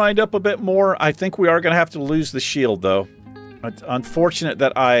just grind up a bit more. I think we are going to have to lose the shield, though. It's unfortunate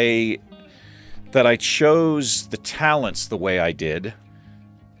that I chose the talents the way I did.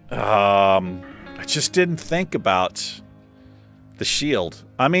 I just didn't think about the shield.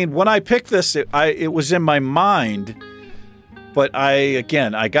 I mean, when I picked this, it was in my mind, but I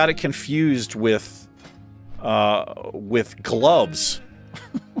got it confused with gloves.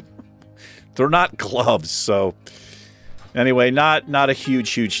 They're not gloves, so anyway, not a huge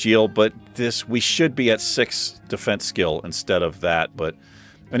shield, but we should be at 6 defense skill instead of that. But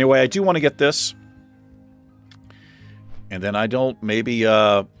anyway, I do want to get this. And then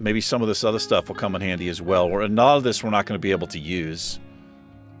maybe some of this other stuff will come in handy as well. Or a lot of this we're not going to be able to use.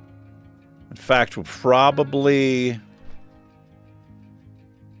 In fact, we'll probably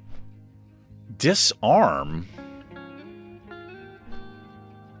disarm.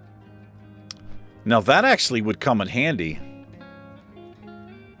 Now that actually would come in handy.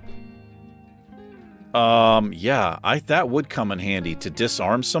 Yeah, that would come in handy to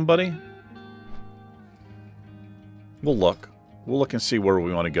disarm somebody. We'll look. We'll look and see where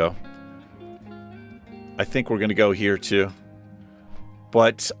we want to go. I think we're going to go here too.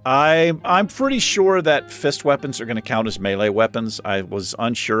 But I'm pretty sure that fist weapons are going to count as melee weapons. I was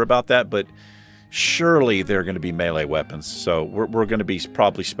unsure about that, but surely they're going to be melee weapons. So we're going to be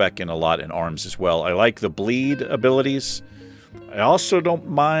probably spec'ing a lot in arms as well. I like the bleed abilities. I also don't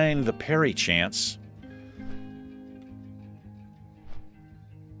mind the parry chance.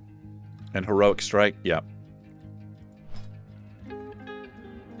 And heroic strike, yeah.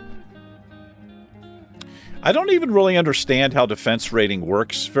 I don't even really understand how defense rating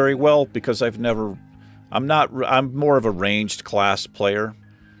works very well because I'm more of a ranged class player.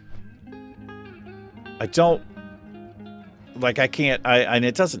 I don't, like I can't, and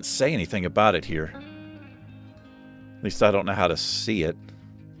it doesn't say anything about it here. At least I don't know how to see it.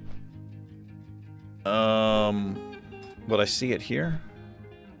 Would I see it here?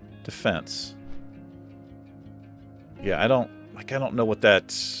 Defense. Yeah, I don't know what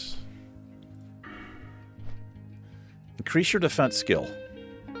that's. Increase your defense skill.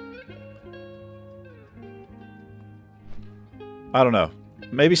 I don't know.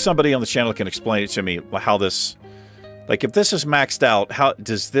 Maybe somebody on the channel can explain it to me how this, like if this is maxed out, how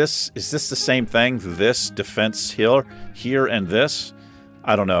is this the same thing? This defense here and this?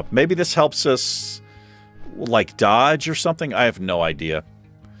 I don't know. Maybe this helps us like dodge or something. I have no idea.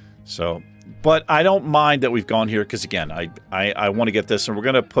 So, but I don't mind that we've gone here because again, I want to get this and we're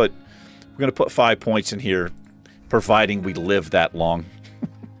going to put 5 points in here. Providing we live that long.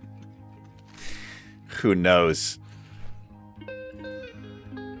 Who knows?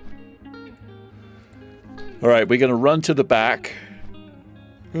 All right, we're going to run to the back.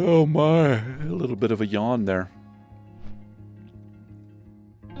 Oh my, a little bit of a yawn there.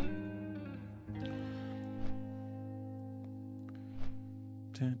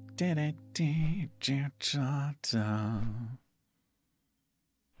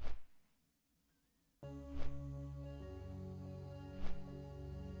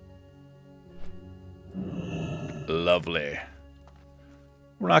 Lovely.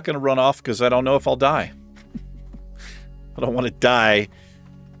 We're not going to run off because I don't know if I'll die. I don't want to die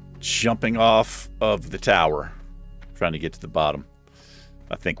jumping off of the tower, trying to get to the bottom.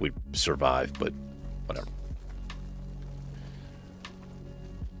 I think we'd survive, but whatever.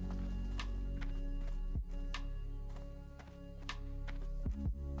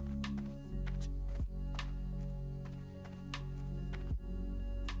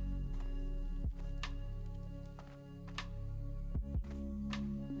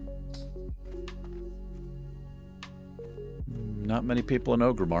 Not many people in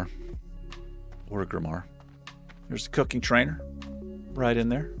Ogrimmar. Or Grimmar. There's the cooking trainer. Right in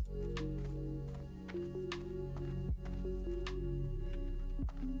there.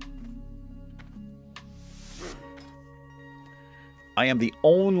 I am the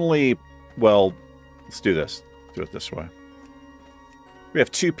only... Well, let's do this. Do it this way. We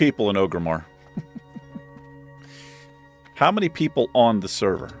have 2 people in Ogrimmar. How many people on the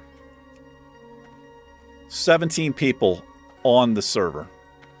server? 17 people on the server.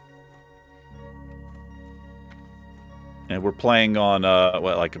 And we're playing on,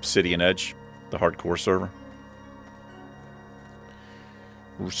 what, like Obsidian Edge, the hardcore server.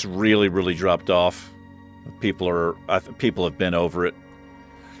 It's really, really dropped off. People have been over it.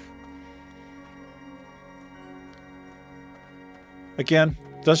 Again,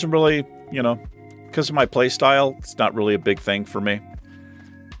 doesn't really, you know, because of my play style, it's not really a big thing for me.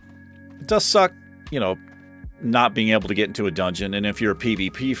 It does suck, you know, not being able to get into a dungeon, and if you're a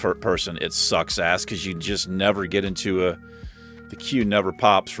PvP person, it sucks ass because you just never get into the queue never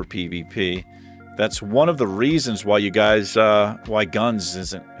pops for PvP. That's one of the reasons why you guys, why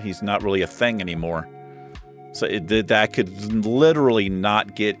guns he's not really a thing anymore. So that could literally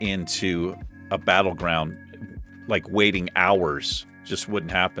not get into a battleground, like waiting hours, just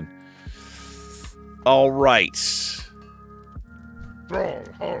wouldn't happen. All right.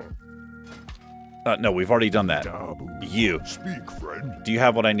 No, we've already done that. You. Speak, friend. Do you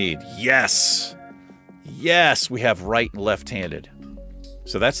have what I need? Yes. Yes, we have right and left-handed.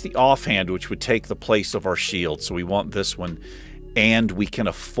 So that's the offhand, which would take the place of our shield. So we want this one, and we can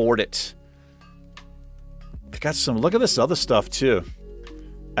afford it. I got some... Look at this other stuff, too.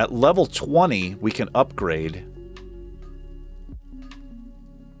 At level 20, we can upgrade.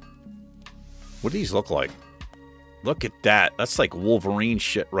 What do these look like? Look at that. That's like Wolverine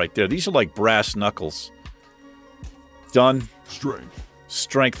shit right there. These are like brass knuckles. Done. Strength.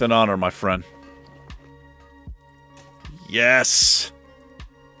 Strength and honor, my friend. Yes.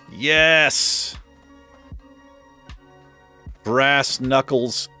 Yes. Brass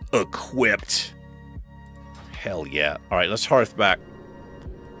knuckles equipped. Hell yeah. All right, let's hearth back.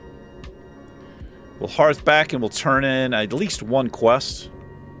 We'll hearth back and we'll turn in at least 1 quest.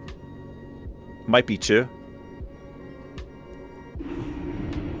 Might be 2.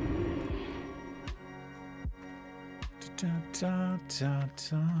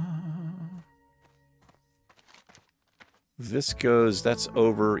 This goes, that's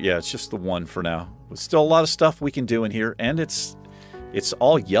over. Yeah, it's just the 1 for now. But still a lot of stuff we can do in here, and it's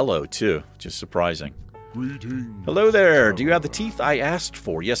all yellow too, just surprising. Greetings. Hello there. Do you have the teeth I asked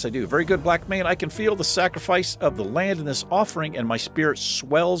for? Yes, I do. Very good, Blackmane. I can feel the sacrifice of the land in this offering, and my spirit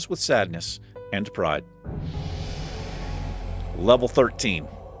swells with sadness and pride. Level 13.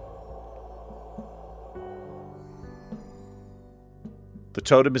 The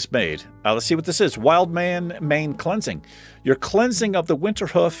totem is made. Let's see what this is. Wildmane cleansing. Your cleansing of the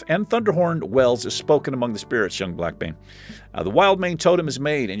Winterhoof and Thunderhorn wells is spoken among the spirits, young Blackmane. The Wildmane totem is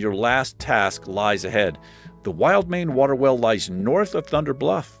made, and your last task lies ahead. The Wildmane water well lies north of Thunder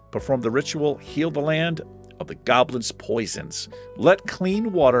Bluff. Perform the ritual, heal the land of the goblins' poisons. Let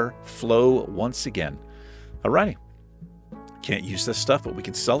clean water flow once again. Alrighty. Can't use this stuff, but we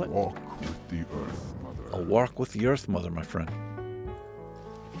can sell it. Walk with the Earth Mother. I'll walk with the Earth Mother, my friend.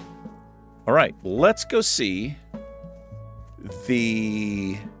 All right, let's go see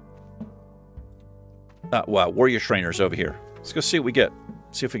the warrior trainers over here. Let's go see what we get.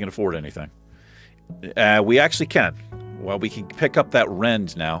 See if we can afford anything. We actually can. Well, we can pick up that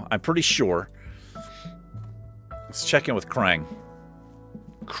rend now. I'm pretty sure. Let's check in with Krang.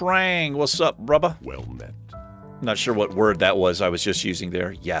 Krang, what's up, brubba? Well met. Not sure what word that was I was just using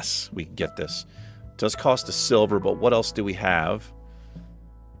there. Yes, we can get this. It does cost a silver, but what else do we have?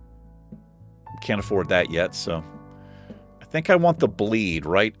 Can't afford that yet, so I think I want the bleed,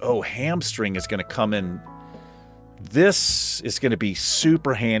 right? Oh, hamstring is going to come in. This is going to be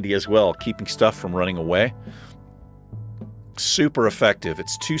super handy as well, keeping stuff from running away. Super effective.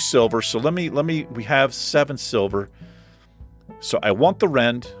 It's 2 silver, so we have 7 silver. So I want the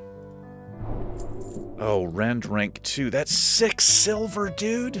rend. Oh, Rend rank 2. That's 6 silver,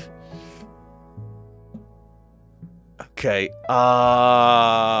 dude. Okay.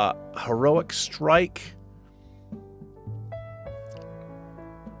 Heroic Strike.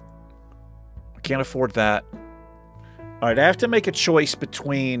 I can't afford that. All right, I have to make a choice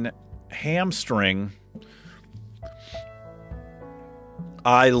between Hamstring.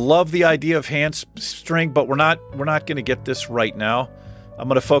 I love the idea of Hamstring, but we're not going to get this right now. I'm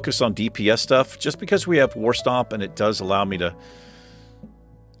going to focus on DPS stuff just because we have War Stomp and it does allow me to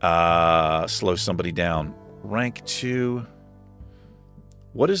slow somebody down. Rank 2.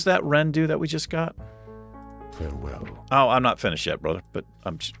 What does that Rend do that we just got? Farewell. Oh, I'm not finished yet, brother, but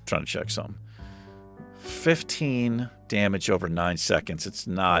I'm just trying to check something. 15 damage over 9 seconds. It's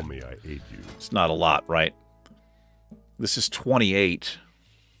not. Tell me I aid you. It's not a lot, right? This is 28.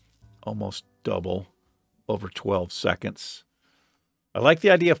 Almost double over 12 seconds. I like the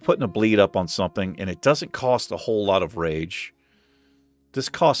idea of putting a bleed up on something, and it doesn't cost a whole lot of rage. This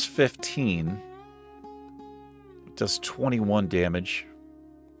costs 15. It does 21 damage.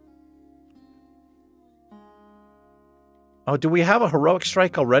 Oh, do we have a Heroic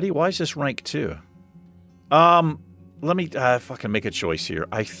Strike already? Why is this rank 2? Let me fucking make a choice here.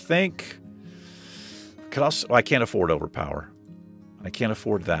 I think... I can't afford Overpower. I can't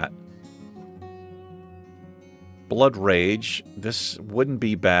afford that. Blood Rage. This wouldn't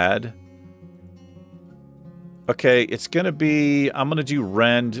be bad. Okay, it's going to be... I'm going to do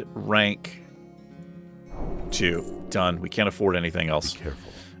Rend rank 2. Done. We can't afford anything else. Be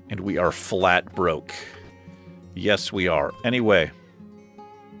careful. And we are flat broke. Yes, we are. Anyway.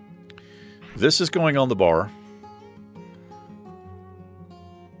 This is going on the bar.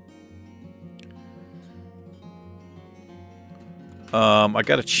 I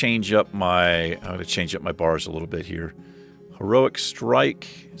got to change up my... bars a little bit here. Heroic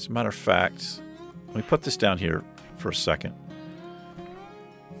Strike. As a matter of fact, let me put this down here for a second.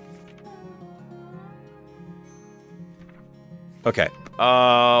 Okay.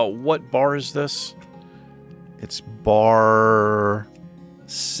 What bar is this? It's bar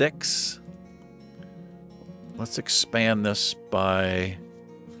 6. Let's expand this by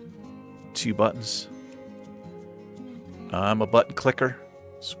 2 buttons. I'm a button clicker.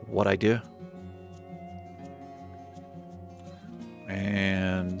 That's what I do.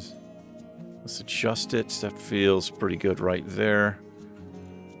 And let's adjust it. That feels pretty good right there.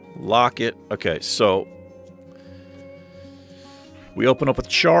 Lock it. Okay, so we open up with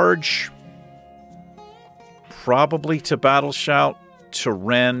Charge. Probably to Battle Shout, to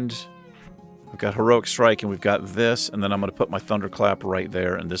Rend. We've got Heroic Strike, and we've got this. And then I'm going to put my Thunderclap right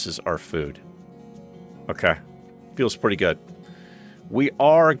there, and this is our food. Okay. Feels pretty good. We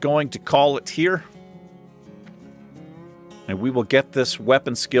are going to call it here. And we will get this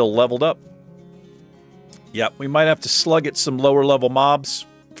weapon skill leveled up. Yep, we might have to slug at some lower level mobs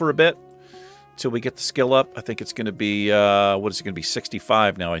for a bit. Until we get the skill up. I think it's going to be, what is it going to be?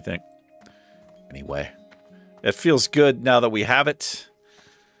 65 now, I think. Anyway. It feels good now that we have it.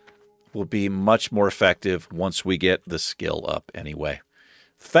 Will be much more effective once we get the skill up anyway.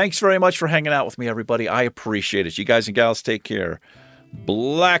 Thanks very much for hanging out with me, everybody. I appreciate it. You guys and gals, take care.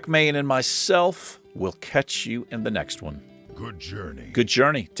 Blackmane and myself will catch you in the next one. Good journey. Good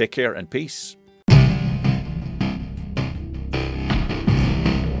journey. Take care and peace.